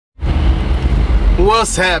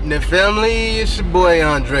What's happening, family? It's your boy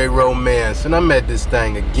Andre Romance, and I'm at this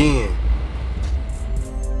thing again.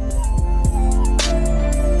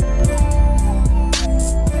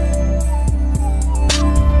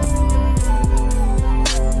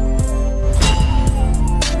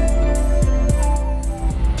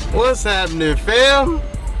 What's happening, fam?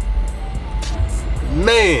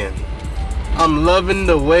 Man, I'm loving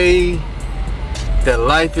the way that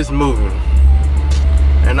life is moving.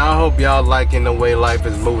 And I hope y'all liking the way life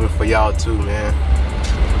is moving for y'all too, man.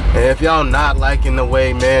 And if y'all not liking the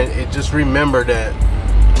way, man, just remember that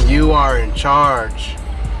you are in charge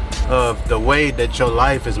of the way that your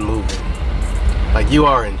life is moving. Like, you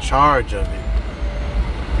are in charge of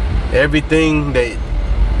it. Everything that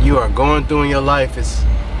you are going through in your life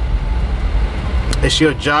it's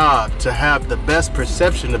your job to have the best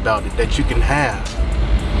perception about it that you can have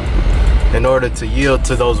in order to yield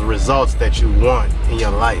to those results that you want in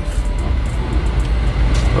your life.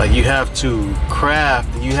 Like, you have to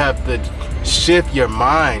craft, you have to shift your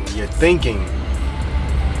mind, your thinking,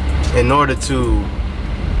 in order to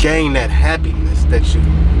gain that happiness that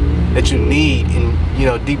you need. And you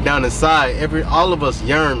know, deep down inside, all of us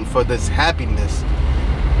yearn for this happiness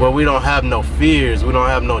where we don't have no fears, we don't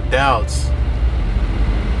have no doubts.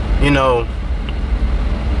 You know,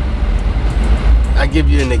 I give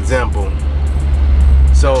you an example.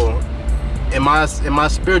 So in my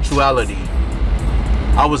spirituality,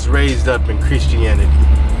 I was raised up in Christianity,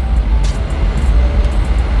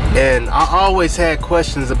 and I always had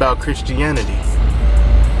questions about Christianity,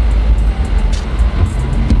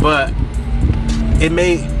 but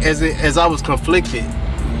as I was conflicted,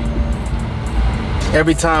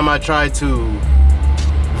 every time I tried to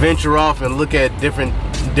venture off and look at different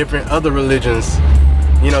other religions,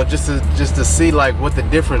 you know, just to see like what the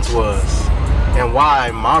difference was and why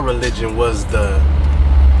my religion was the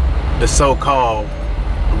so-called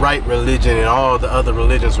right religion and all the other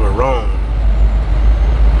religions were wrong.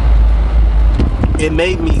 It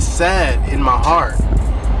made me sad in my heart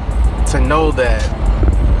to know that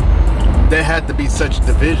there had to be such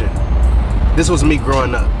division. This was me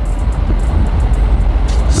growing up.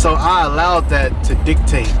 So I allowed that to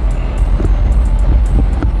dictate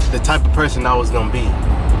the type of person I was gonna be.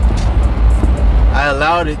 I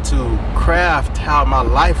allowed it to craft how my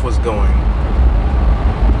life was going.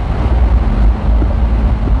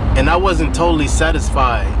 And I wasn't totally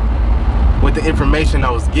satisfied with the information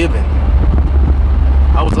I was given.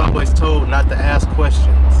 I was always told not to ask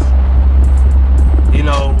questions. You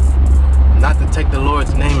know, not to take the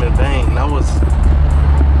Lord's name in vain. I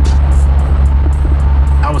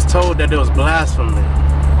was told that it was blasphemy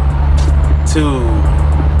to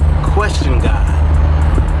question God.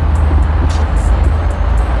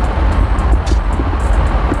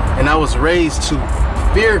 And I was raised to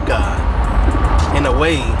fear God in a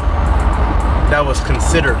way that was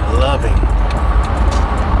considered loving.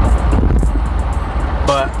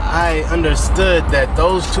 But I understood that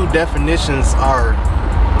those two definitions are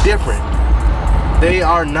different. They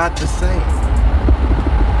are not the same.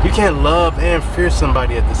 You can't love and fear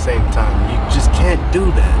somebody at the same time. You just can't do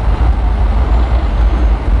that.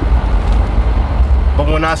 But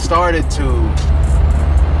when I started to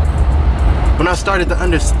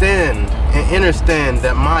understand and understand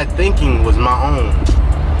that my thinking was my own,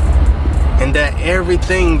 and that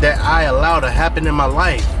everything that I allow to happen in my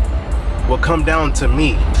life will come down to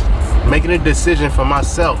me making a decision for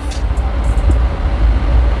myself,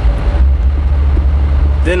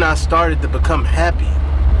 then I started to become happy.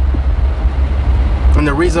 And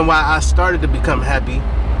the reason why I started to become happy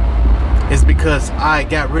is because I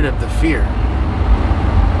got rid of the fear.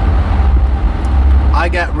 I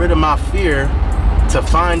got rid of my fear to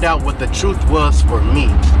find out what the truth was for me.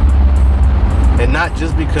 And not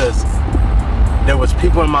just because there was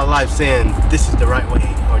people in my life saying this is the right way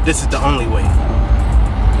or this is the only way.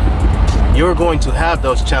 You're going to have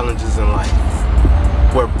those challenges in life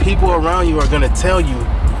where people around you are going to tell you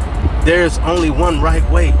there's only one right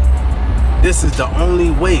way. This is the only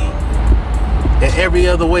way, and every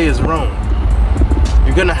other way is wrong.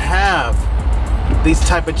 You're going to have these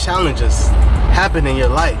type of challenges happen in your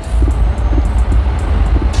life,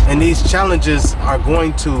 and these challenges are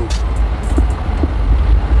going to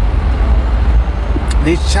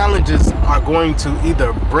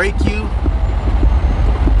either break you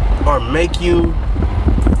or make you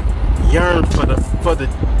yearn for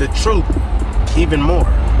the truth even more.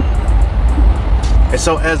 And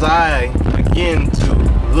so as I begin to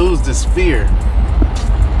lose this fear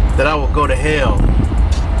that I will go to hell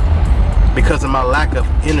because of my lack of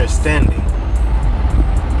understanding,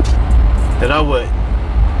 that I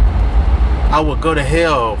would go to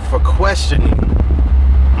hell for questioning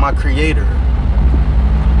my creator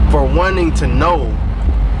for wanting to know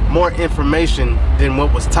more information than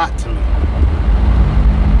what was taught to me.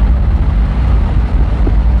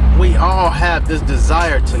 We all have this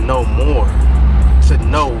desire to know more, to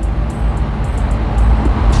know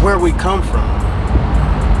where we come from.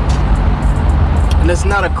 And it's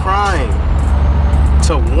not a crime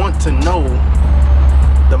to want to know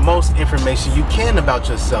the most information you can about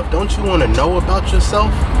yourself. Don't you want to know about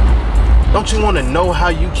yourself? Don't you want to know how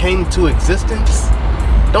you came to existence?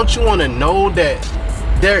 Don't you want to know that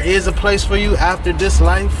there is a place for you after this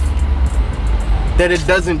life? That it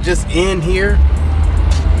doesn't just end here?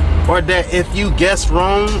 Or that if you guess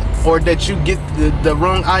wrong, or that you get the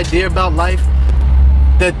wrong idea about life,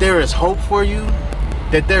 that there is hope for you?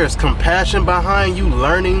 That there is compassion behind you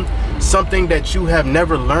learning something that you have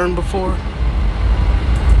never learned before?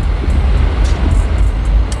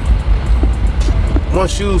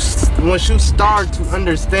 Once you start to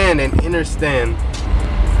understand and understand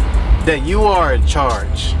that you are in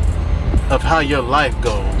charge of how your life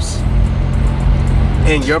goes,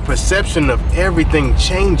 and your perception of everything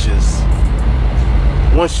changes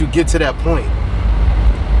once you get to that point,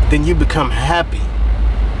 then you become happy.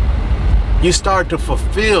 You start to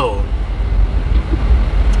fulfill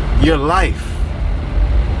your life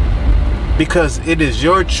because it is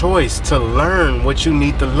your choice to learn what you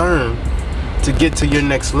need to learn to get to your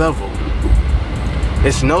next level.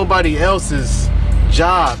 It's nobody else's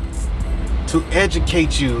job to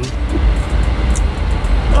educate you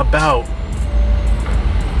about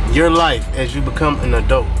your life as you become an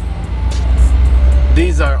adult.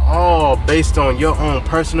 These are all based on your own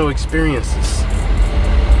personal experiences.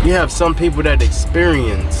 You have some people that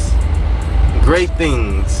experience great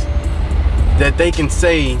things that they can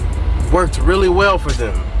say worked really well for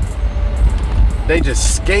them. They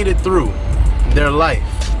just skated through their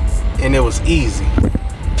life and it was easy.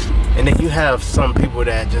 And then you have some people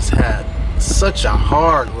that just had such a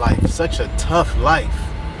hard life, such a tough life.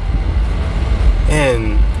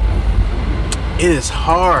 And it is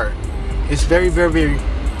hard. It's very, very, very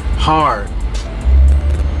hard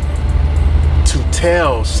to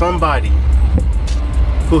tell somebody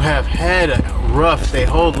who have had a rough their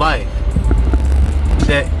whole life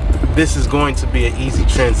that this is going to be an easy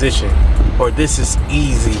transition, or this is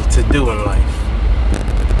easy to do in life.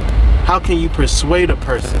 How can you persuade a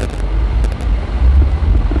person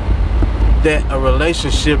that a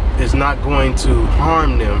relationship is not going to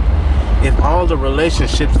harm them if all the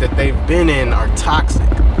relationships that they've been in are toxic?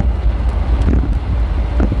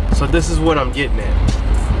 So this is what I'm getting at.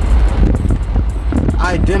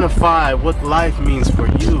 Identify what life means for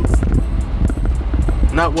you,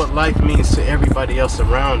 not what life means to everybody else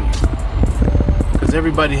around you. Because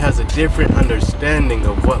everybody has a different understanding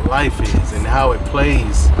of what life is and how it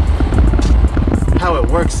plays, how it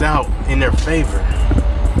works out in their favor.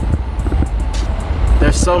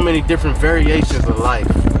 There's so many different variations of life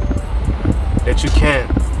that you can't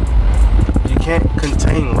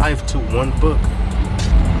contain life to one book.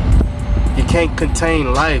 You can't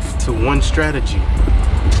contain life to one strategy.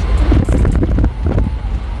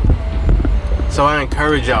 So I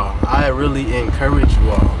encourage y'all, I really encourage you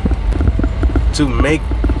all to make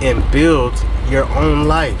and build your own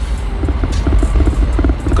life.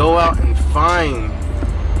 Go out and find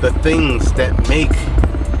the things that make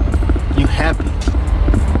you happy.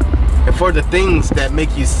 And for the things that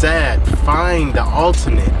make you sad, find the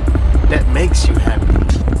alternate that makes you happy.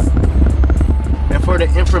 And for the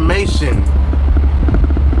information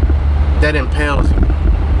that impels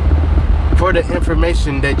you, for the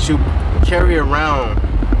information that you carry around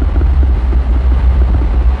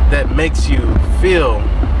that makes you feel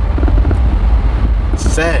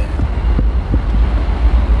sad,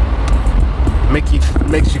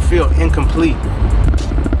 makes you feel incomplete,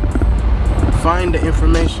 find the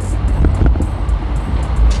information.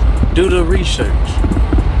 Do the research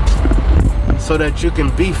so that you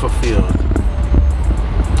can be fulfilled.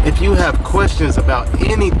 If you have questions about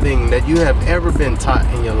anything that you have ever been taught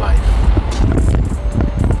in your life,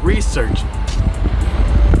 research.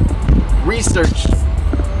 Research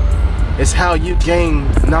is how you gain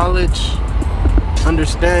knowledge,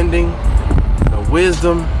 understanding,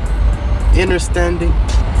 wisdom, understanding,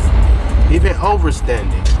 even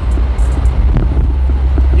overstanding.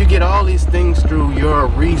 You get all these things through your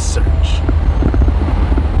research.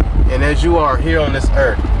 And as you are here on this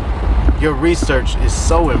earth, your research is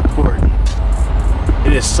so important.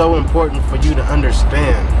 It is so important for you to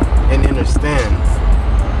understand and understand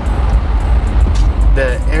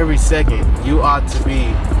that every second you ought to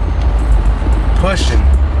be pushing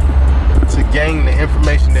to gain the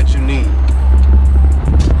information that you need.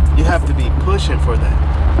 You have to be pushing for that.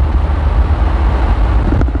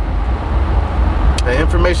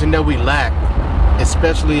 information that we lack,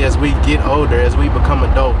 especially as we get older, as we become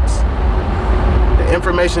adults, the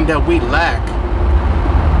information that we lack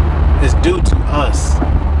is due to us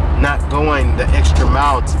not going the extra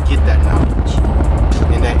mile to get that knowledge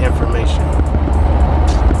and that information.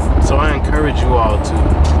 So I encourage you all to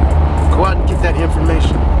go out and get that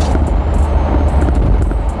information.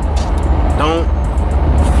 Don't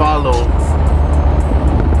follow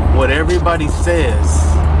what everybody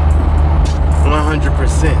says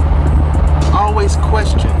 100%. Always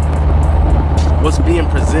question what's being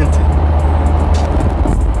presented.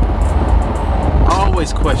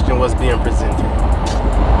 Always question what's being presented.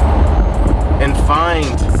 And find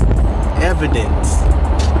evidence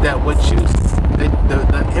that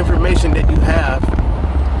the information that you have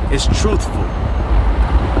is truthful.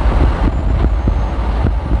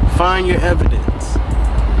 Find your evidence.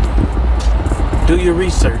 Do your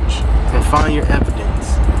research and find your evidence.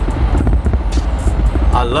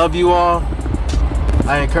 I love you all.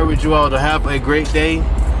 I encourage you all to have a great day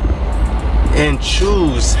and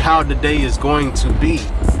choose how the day is going to be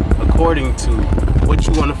according to what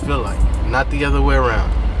you want to feel like, not the other way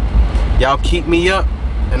around. Y'all keep me up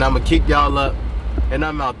and I'm gonna keep y'all up, and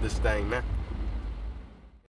I'm out this thing, man.